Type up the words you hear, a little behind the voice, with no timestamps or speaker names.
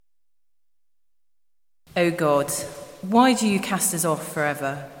O God, why do you cast us off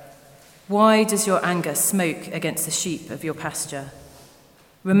forever? Why does your anger smoke against the sheep of your pasture?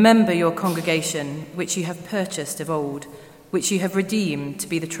 Remember your congregation, which you have purchased of old, which you have redeemed to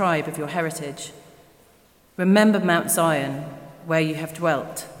be the tribe of your heritage. Remember Mount Zion, where you have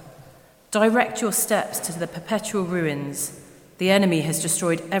dwelt. Direct your steps to the perpetual ruins. The enemy has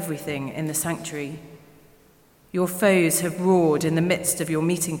destroyed everything in the sanctuary. Your foes have roared in the midst of your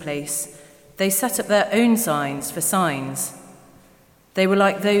meeting place. They set up their own signs for signs. They were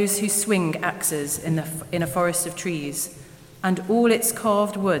like those who swing axes in a forest of trees, and all its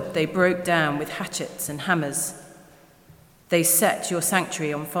carved wood they broke down with hatchets and hammers. They set your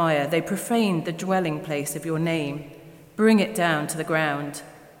sanctuary on fire. They profaned the dwelling place of your name. Bring it down to the ground.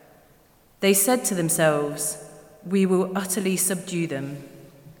 They said to themselves, we will utterly subdue them.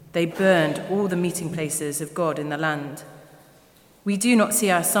 They burned all the meeting places of God in the land. We do not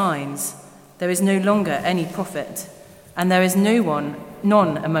see our signs. There is no longer any prophet, and there is none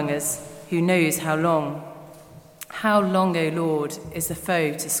among us who knows how long. How long, O Lord, is the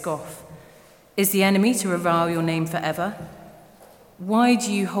foe to scoff? Is the enemy to revile your name forever? Why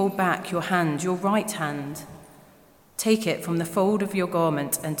do you hold back your hand, your right hand? Take it from the fold of your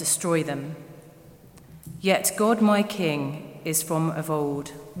garment and destroy them. Yet God, my King, is from of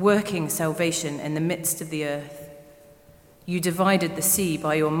old, working salvation in the midst of the earth. You divided the sea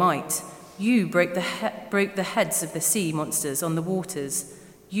by your might. You broke the heads of the sea monsters on the waters.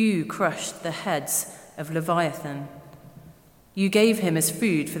 You crushed the heads of Leviathan. You gave him as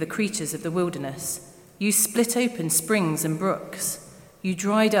food for the creatures of the wilderness. You split open springs and brooks. You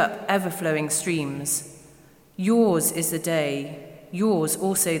dried up ever-flowing streams. Yours is the day, yours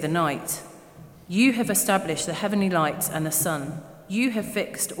also the night. You have established the heavenly lights and the sun. You have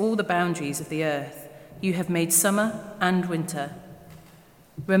fixed all the boundaries of the earth. You have made summer and winter.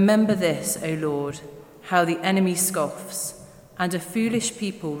 Remember this, O Lord, how the enemy scoffs, and a foolish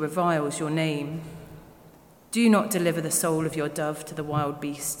people reviles your name. Do not deliver the soul of your dove to the wild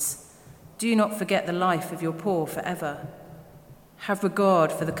beasts. Do not forget the life of your poor forever. Have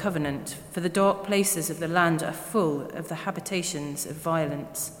regard for the covenant, for the dark places of the land are full of the habitations of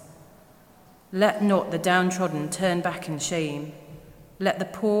violence. Let not the downtrodden turn back in shame. Let the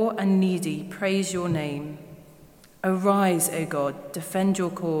poor and needy praise your name. Arise, O God, defend your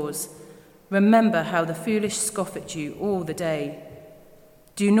cause. Remember how the foolish scoff at you all the day.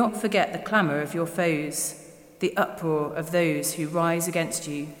 Do not forget the clamour of your foes, the uproar of those who rise against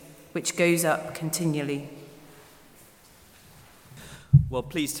you, which goes up continually. Well,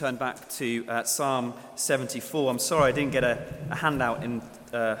 please turn back to Psalm 74. I'm sorry I didn't get a handout in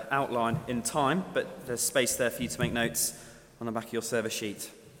outline in time, but there's space there for you to make notes on the back of your service sheet.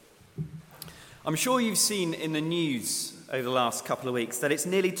 I'm sure you've seen in the news over the last couple of weeks that it's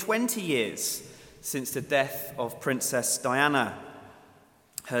nearly 20 years since the death of Princess Diana.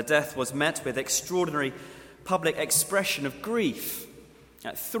 Her death was met with extraordinary public expression of grief.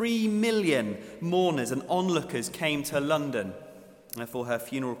 3 million mourners and onlookers came to London for her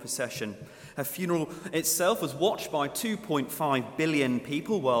funeral procession. Her funeral itself was watched by 2.5 billion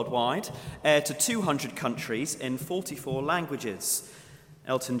people worldwide, aired to 200 countries in 44 languages.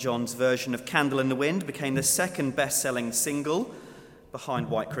 Elton John's version of Candle in the Wind became the second best-selling single, behind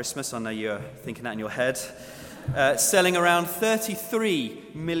White Christmas. I know you're thinking that in your head. Selling around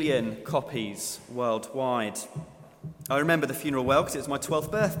 33 million copies worldwide. I remember the funeral well because it was my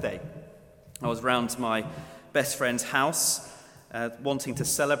 12th birthday. I was round my best friend's house, wanting to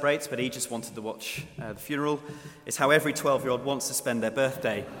celebrate, but he just wanted to watch the funeral. It's how every 12-year-old wants to spend their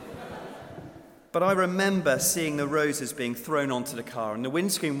birthday. But I remember seeing the roses being thrown onto the car and the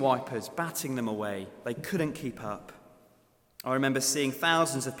windscreen wipers batting them away. They couldn't keep up. I remember seeing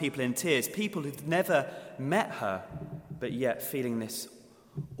thousands of people in tears, people who'd never met her, but yet feeling this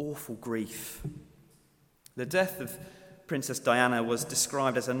awful grief. The death of Princess Diana was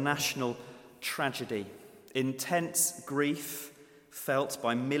described as a national tragedy, intense grief felt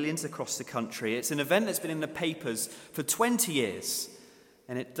by millions across the country. It's an event that's been in the papers for 20 years,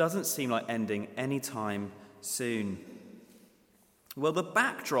 and it doesn't seem like ending anytime soon. Well, the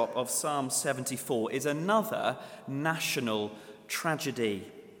backdrop of Psalm 74 is another national tragedy,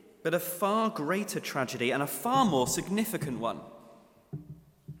 but a far greater tragedy and a far more significant one.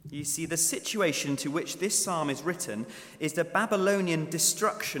 You see, the situation to which this psalm is written is the Babylonian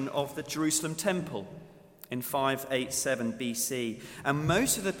destruction of the Jerusalem temple in 587 BC, and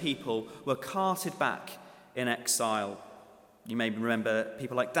most of the people were carted back in exile. You may remember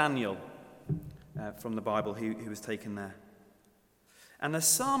people like Daniel from the Bible who was taken there. And the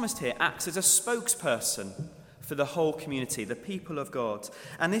psalmist here acts as a spokesperson for the whole community, the people of God.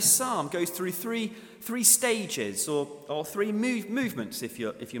 And this psalm goes through three stages or three movements, if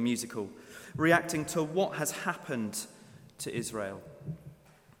you're musical, reacting to what has happened to Israel.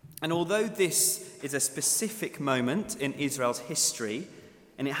 And although this is a specific moment in Israel's history,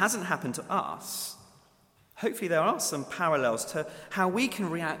 and it hasn't happened to us, hopefully there are some parallels to how we can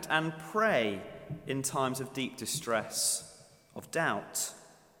react and pray in times of deep distress, of doubt,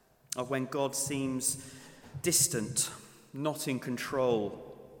 of when God seems distant, not in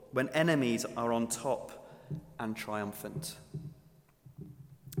control, when enemies are on top and triumphant.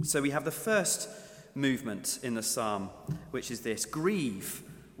 So we have the first movement in the psalm, which is this: grieve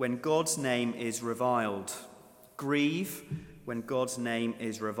when God's name is reviled. Grieve when God's name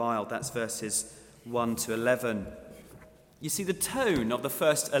is reviled. That's verses 1 to 11. You see, the tone of the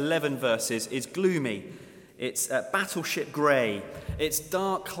first 11 verses is gloomy. It's battleship grey. It's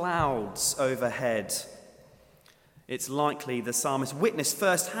dark clouds overhead. It's likely the psalmist witnessed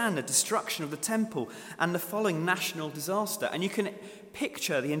firsthand the destruction of the temple and the following national disaster. And you can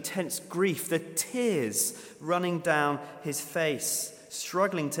picture the intense grief, the tears running down his face,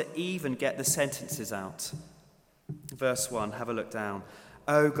 struggling to even get the sentences out. Verse 1, have a look down.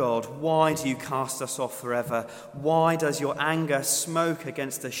 "O God, why do you cast us off forever? Why does your anger smoke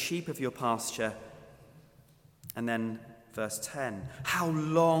against the sheep of your pasture?" And then verse 10, "How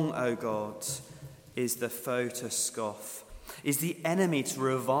long, O God, is the foe to scoff? Is the enemy to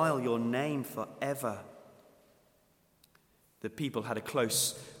revile your name forever?" The people had a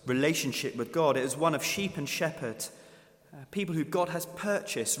close relationship with God. It was one of sheep and shepherd, people who God has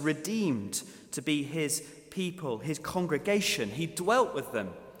purchased, redeemed to be his people, his congregation. He dwelt with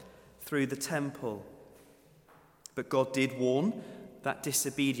them through the temple. But God did warn that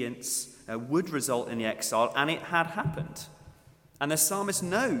disobedience would result in the exile, and it had happened. And the psalmist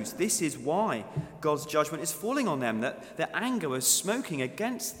knows this is why God's judgment is falling on them, that their anger was smoking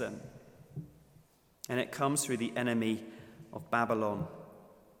against them. And it comes through the enemy of Babylon.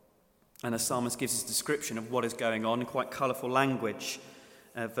 And the psalmist gives us a description of what is going on in quite colourful language.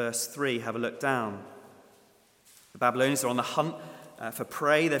 Verse 3, have a look down. The Babylonians are on the hunt for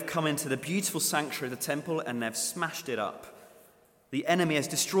prey. They've come into the beautiful sanctuary of the temple and they've smashed it up. The enemy has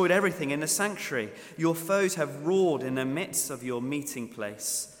destroyed everything in the sanctuary. Your foes have roared in the midst of your meeting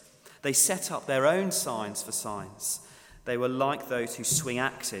place. They set up their own signs for signs. They were like those who swing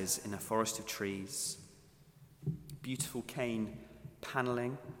axes in a forest of trees. Beautiful cane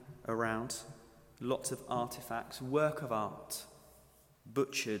panelling around, lots of artifacts, work of art,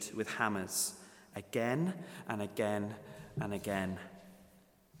 butchered with hammers, again and again and again.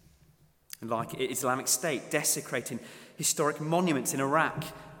 Like Islamic State desecrating historic monuments in Iraq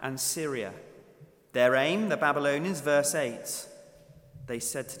and Syria. Their aim, the Babylonians, verse 8, they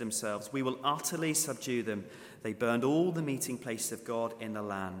said to themselves, "We will utterly subdue them." They burned all the meeting places of God in the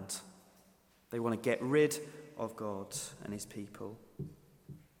land. They want to get rid of God and his people.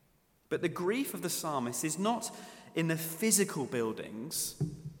 But the grief of the psalmist is not in the physical buildings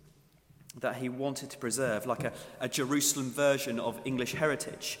that he wanted to preserve, like a Jerusalem version of English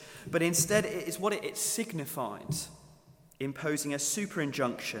heritage, but instead it is what it signified, imposing a super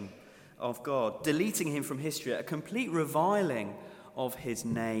injunction of God, deleting him from history, a complete reviling of his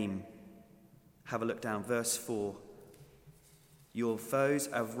name. Have a look down, verse 4. Your foes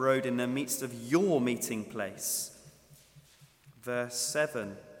have rode in the midst of your meeting place. Verse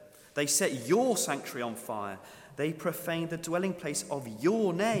 7. They set your sanctuary on fire. They profaned the dwelling place of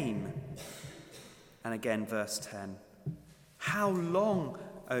your name. And again, verse 10. How long,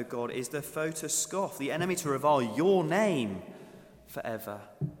 O God, is the foe to scoff, the enemy to revile your name forever?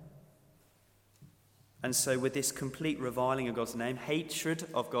 And so with this complete reviling of God's name, hatred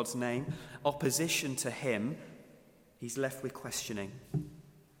of God's name, opposition to him, he's left with questioning.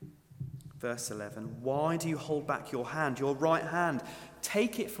 Verse 11, why do you hold back your hand, your right hand?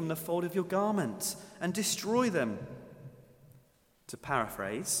 Take it from the fold of your garment and destroy them. To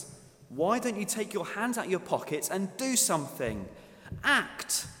paraphrase, why don't you take your hands out of your pockets and do something?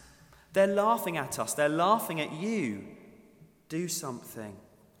 Act. They're laughing at us. They're laughing at you. Do something.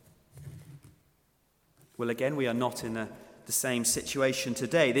 Well, again, we are not in the same situation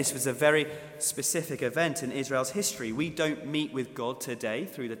today. This was a very specific event in Israel's history. We don't meet with God today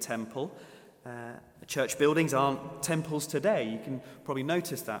through the temple. Church buildings aren't temples today. You can probably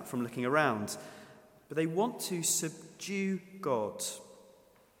notice that from looking around. But they want to subdue God.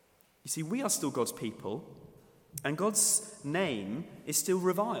 You see, we are still God's people, and God's name is still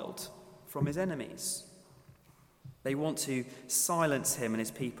reviled from his enemies. They want to silence him and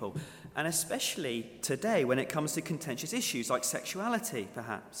his people, and especially today when it comes to contentious issues like sexuality,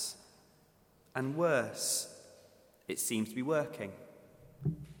 perhaps, and worse, It seems to be working.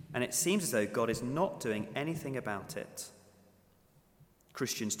 And it seems as though God is not doing anything about it.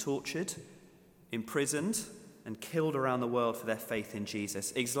 Christians tortured, imprisoned, and killed around the world for their faith in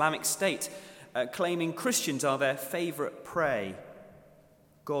Jesus. Islamic State claiming Christians are their favourite prey.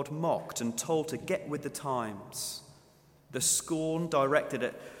 God mocked and told to get with the times. The scorn directed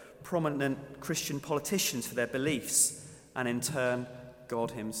at prominent Christian politicians for their beliefs, and in turn,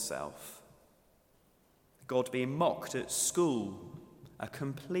 God himself. God being mocked at school, a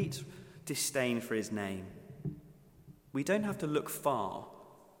complete disdain for his name. We don't have to look far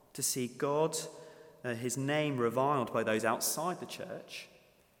to see God, his name reviled by those outside the church,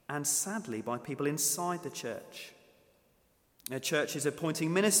 and sadly by people inside the church. Churches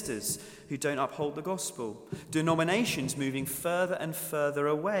appointing ministers who don't uphold the gospel, denominations moving further and further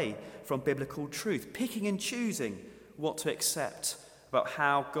away from biblical truth, picking and choosing what to accept about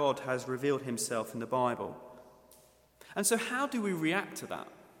how God has revealed himself in the Bible. And so how do we react to that?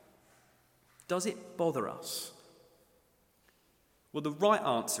 Does it bother us? Well, the right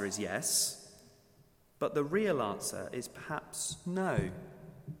answer is yes, but the real answer is perhaps no.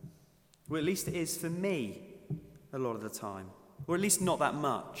 Well, at least it is for me a lot of the time, or at least not that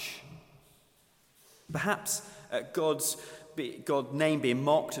much. Perhaps God's name being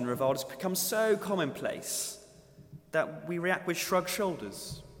mocked and reviled has become so commonplace that we react with shrugged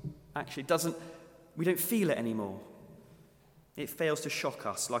shoulders. Actually, we don't feel it anymore. It fails to shock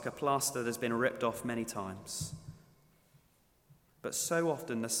us like a plaster that's been ripped off many times. But so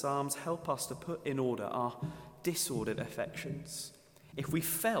often the Psalms help us to put in order our disordered affections. If we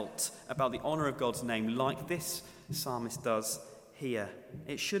felt about the honour of God's name like this psalmist does here,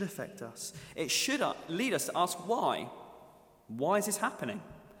 it should affect us. It should lead us to ask why. Why is this happening?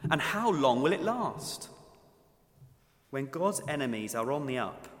 And how long will it last? When God's enemies are on the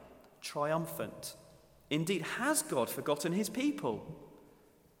up, triumphant, indeed, has God forgotten his people?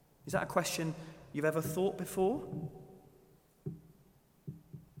 Is that a question you've ever thought before?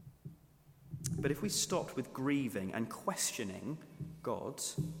 But if we stopped with grieving and questioning God,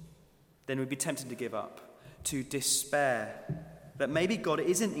 then we'd be tempted to give up, to despair, that maybe God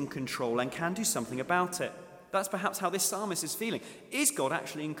isn't in control and can do something about it. That's perhaps how this psalmist is feeling. Is God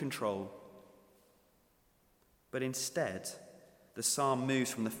actually in control? But instead, the psalm moves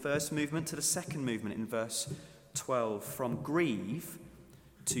from the first movement to the second movement in verse 12, from grieve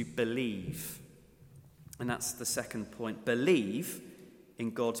to believe. And that's the second point. Believe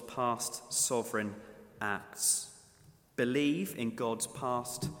in God's past sovereign acts. Believe in God's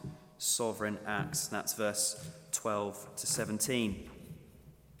past sovereign acts. That's verse 12 to 17.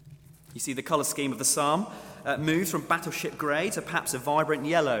 You see the colour scheme of the psalm moves from battleship grey to perhaps a vibrant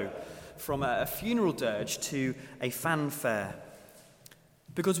yellow, from a funeral dirge to a fanfare.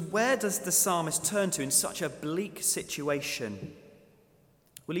 Because where does the psalmist turn to in such a bleak situation?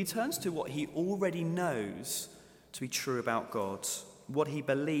 Well, he turns to what he already knows to be true about God, what he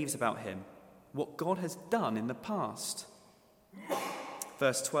believes about him, what God has done in the past.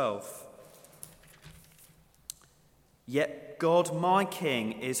 Verse 12. Yet God, my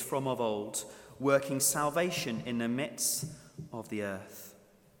King, is from of old, working salvation in the midst of the earth.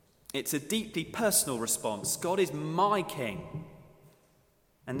 It's a deeply personal response. God is my King.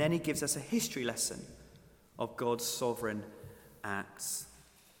 And then he gives us a history lesson of God's sovereign acts.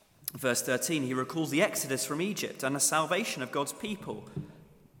 Verse 13, he recalls the exodus from Egypt and the salvation of God's people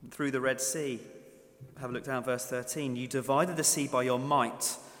through the Red Sea. Have a look down verse 13. You divided the sea by your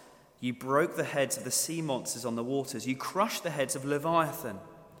might. You broke the heads of the sea monsters on the waters. You crushed the heads of Leviathan.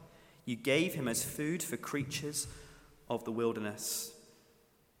 You gave him as food for creatures of the wilderness.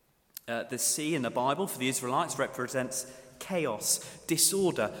 The sea in the Bible for the Israelites represents chaos,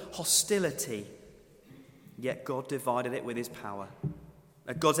 disorder, hostility. Yet God divided it with his power.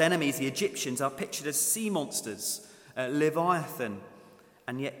 God's enemies, the Egyptians, are pictured as sea monsters, Leviathan.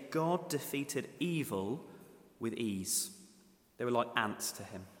 And yet God defeated evil with ease. They were like ants to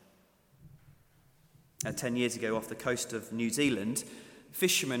him. 10 years ago, off the coast of New Zealand,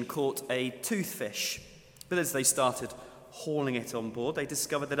 fishermen caught a toothfish. But as they started hauling it on board, they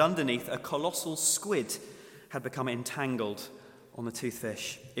discovered that underneath a colossal squid had become entangled on the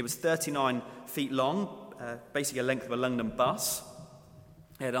toothfish. It was 39 feet long, basically the length of a London bus.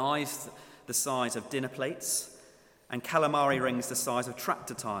 It had eyes the size of dinner plates and calamari rings the size of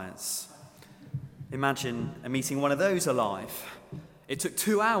tractor tyres. Imagine meeting one of those alive. It took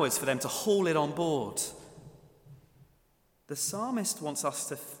 2 hours for them to haul it on board. The psalmist wants us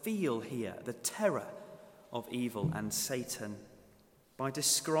to feel here the terror of evil and Satan by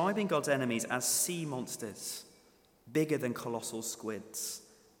describing God's enemies as sea monsters, bigger than colossal squids.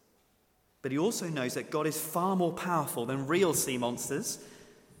 But he also knows that God is far more powerful than real sea monsters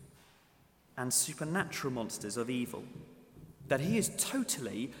and supernatural monsters of evil. That he is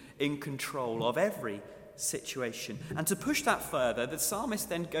totally in control of every situation. And to push that further, the psalmist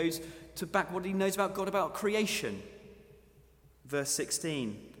then goes to back what he knows about God, about creation. Verse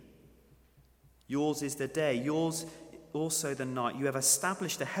 16, yours is the day, yours also the night. You have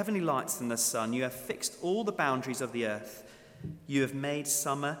established the heavenly lights and the sun. You have fixed all the boundaries of the earth. You have made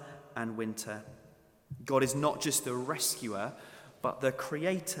summer and winter. God is not just the rescuer, but the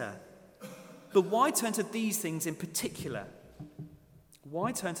creator. But why turn to these things in particular?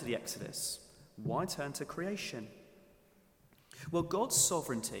 Why turn to the Exodus? Why turn to creation? Well, God's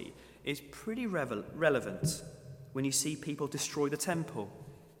sovereignty is pretty relevant when you see people destroy the temple.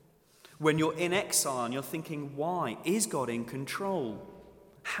 When you're in exile and you're thinking, why? Is God in control?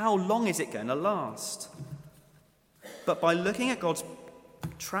 How long is it going to last? But by looking at God's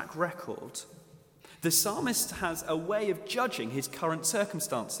track record, the psalmist has a way of judging his current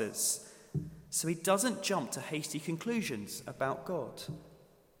circumstances. So he doesn't jump to hasty conclusions about God.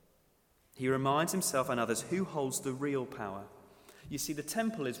 He reminds himself and others who holds the real power. You see, the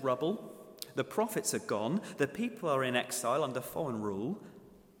temple is rubble, the prophets are gone, the people are in exile under foreign rule,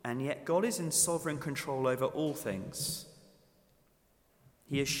 and yet God is in sovereign control over all things.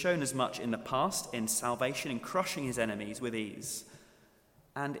 He has shown as much in the past in salvation, in crushing his enemies with ease,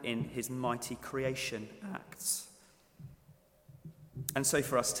 and in his mighty creation acts. And so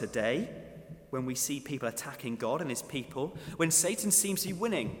for us today, when we see people attacking God and his people, when Satan seems to be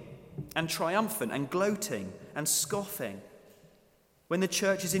winning and triumphant and gloating and scoffing, when the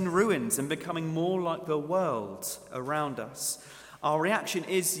church is in ruins and becoming more like the world around us, our reaction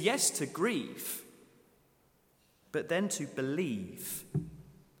is, yes, to grieve, but then to believe,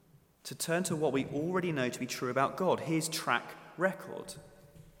 to turn to what we already know to be true about God, his track record.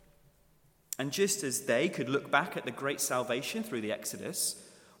 And just as they could look back at the great salvation through the Exodus,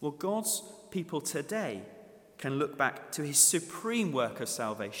 well, God's people today can look back to his supreme work of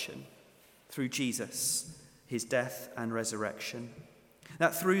salvation through Jesus, his death and resurrection.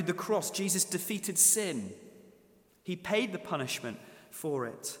 That through the cross, Jesus defeated sin. He paid the punishment for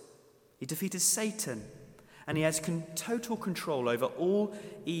it. He defeated Satan, and he has total control over all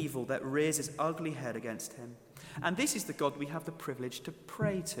evil that rears its ugly head against him. And this is the God we have the privilege to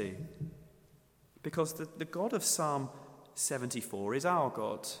pray to, because the God of Psalm 74 is our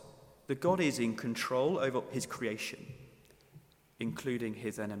God. The God is in control over his creation, including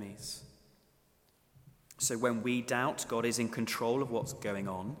his enemies. So when we doubt God is in control of what's going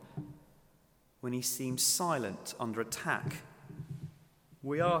on, when he seems silent under attack,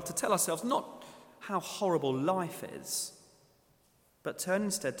 we are to tell ourselves not how horrible life is, but turn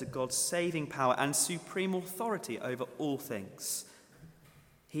instead to God's saving power and supreme authority over all things.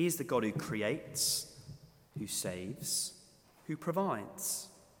 He is the God who creates, who saves, who provides.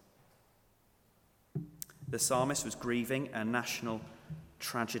 The psalmist was grieving a national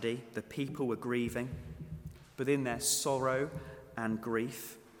tragedy. The people were grieving. But in their sorrow and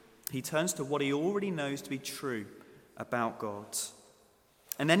grief, he turns to what he already knows to be true about God.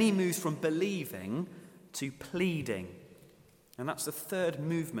 And then he moves from believing to pleading. And that's the third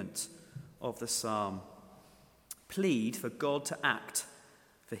movement of the psalm. Plead for God to act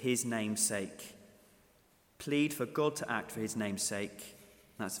for his name's sake. Plead for God to act for his name's sake.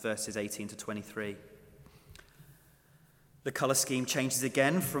 That's verses 18 to 23. The colour scheme changes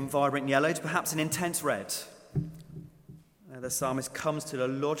again from vibrant yellow to perhaps an intense red. The psalmist comes to the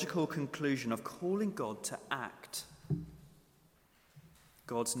logical conclusion of calling God to act.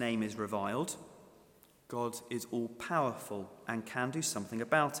 God's name is reviled. God is all-powerful and can do something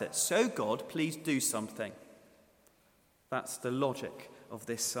about it. So God, please do something. That's the logic of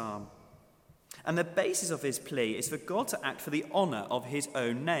this psalm. And the basis of his plea is for God to act for the honour of his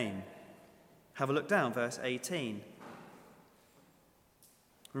own name. Have a look down, verse 18.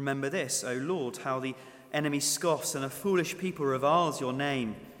 Remember this, O Lord, how the enemy scoffs and a foolish people reviles your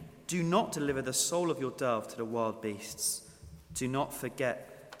name. Do not deliver the soul of your dove to the wild beasts. Do not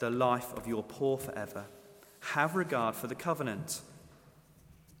forget the life of your poor forever. Have regard for the covenant.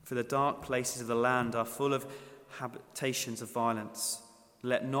 For the dark places of the land are full of habitations of violence.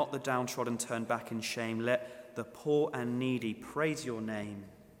 Let not the downtrodden turn back in shame. Let the poor and needy praise your name.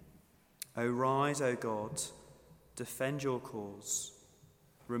 O rise, O God, defend your cause.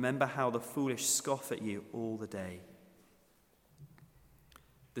 Remember how the foolish scoff at you all the day.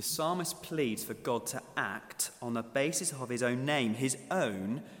 The psalmist pleads for God to act on the basis of his own name, his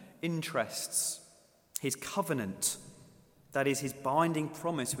own interests, his covenant. That is his binding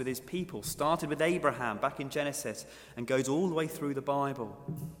promise with his people, started with Abraham back in Genesis and goes all the way through the Bible.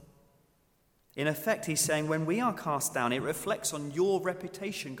 In effect, he's saying, when we are cast down, it reflects on your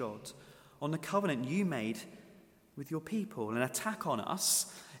reputation, God, on the covenant you made with your people. An attack on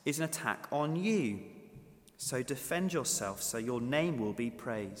us is an attack on you. So defend yourself so your name will be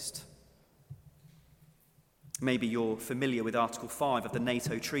praised. Maybe you're familiar with Article 5 of the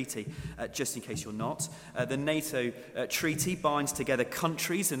NATO Treaty, just in case you're not. The NATO Treaty binds together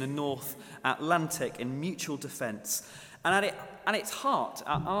countries in the North Atlantic in mutual defence. And at its heart,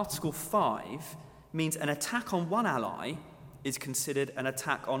 Article 5 means an attack on one ally is considered an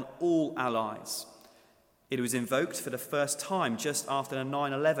attack on all allies. It was invoked for the first time just after the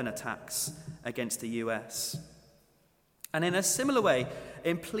 9/11 attacks against the US. And in a similar way,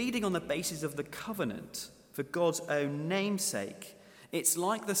 in pleading on the basis of the covenant for God's own namesake, it's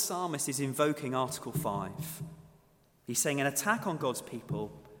like the psalmist is invoking Article 5. He's saying an attack on God's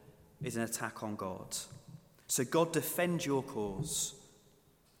people is an attack on God. So God, defend your cause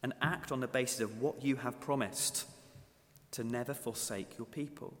and act on the basis of what you have promised, to never forsake your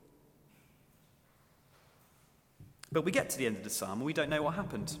people. But we get to the end of the psalm and we don't know what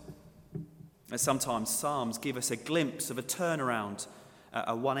happened. And sometimes psalms give us a glimpse of a turnaround,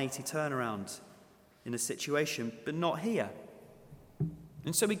 a 180 turnaround in a situation, but not here.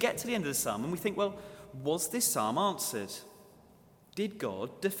 And so we get to the end of the psalm and we think, well, was this psalm answered? Did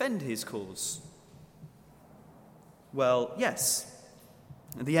God defend his cause? Well, yes.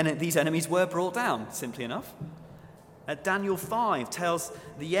 These enemies were brought down, simply enough. Daniel 5 tells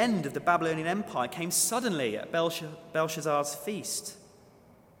the end of the Babylonian Empire came suddenly at Belshazzar's feast.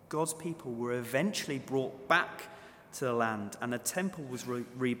 God's people were eventually brought back to the land and the temple was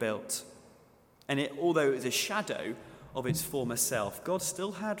rebuilt. And although it was a shadow of its former self, God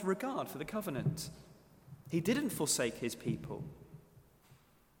still had regard for the covenant. He didn't forsake his people.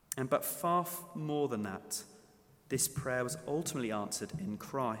 But far more than that, this prayer was ultimately answered in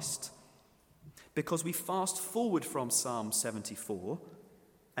Christ. Because we fast forward from Psalm 74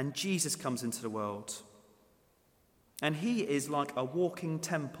 and Jesus comes into the world. And he is like a walking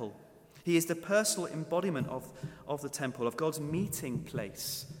temple. He is the personal embodiment of the temple, of God's meeting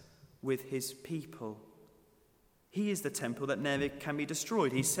place with his people. He is the temple that never can be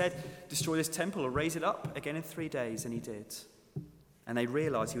destroyed. He said, destroy this temple or raise it up again in 3 days, and he did. And they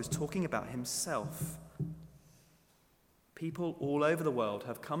realized he was talking about himself. People all over the world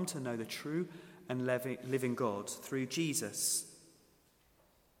have come to know the true and living God through Jesus.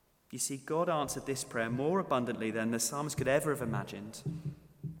 You see, God answered this prayer more abundantly than the psalmist could ever have imagined.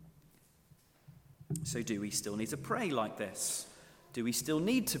 So do we still need to pray like this? Do we still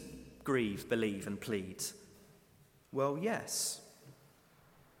need to grieve, believe, and plead? Well, yes.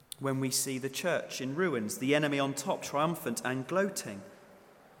 When we see the church in ruins, the enemy on top, triumphant and gloating,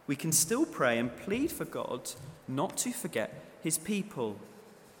 we can still pray and plead for God not to forget his people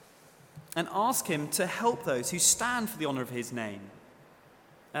and ask him to help those who stand for the honour of his name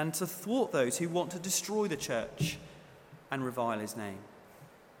and to thwart those who want to destroy the church and revile his name.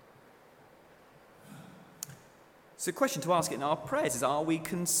 So the question to ask in our prayers is, are we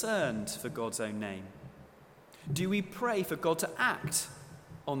concerned for God's own name? Do we pray for God to act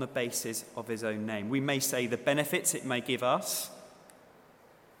on the basis of his own name? We may say the benefits it may give us,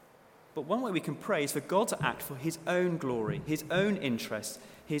 but one way we can pray is for God to act for his own glory, his own interest,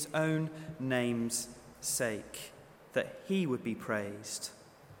 his own name's sake, that he would be praised.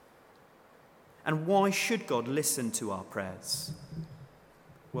 And why should God listen to our prayers?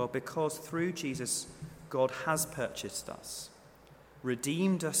 Well, because through Jesus, God has purchased us,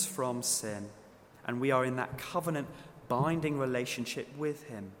 redeemed us from sin, and we are in that covenant binding relationship with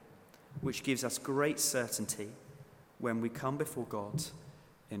him, which gives us great certainty when we come before God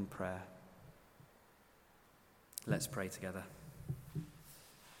in prayer. Let's pray together.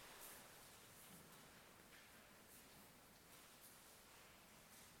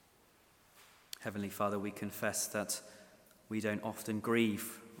 Heavenly Father, we confess that we don't often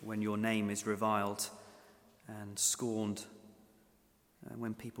grieve when your name is reviled and scorned,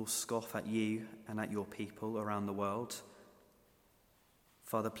 when people scoff at you and at your people around the world.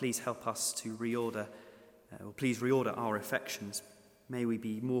 Father, please help us to reorder our affections. May we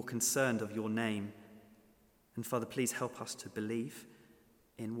be more concerned of your name. And Father, please help us to believe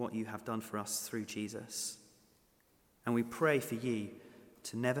in what you have done for us through Jesus. And we pray for you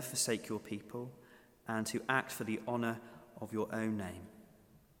to never forsake your people and to act for the honour of your own name.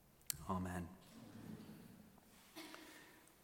 Amen.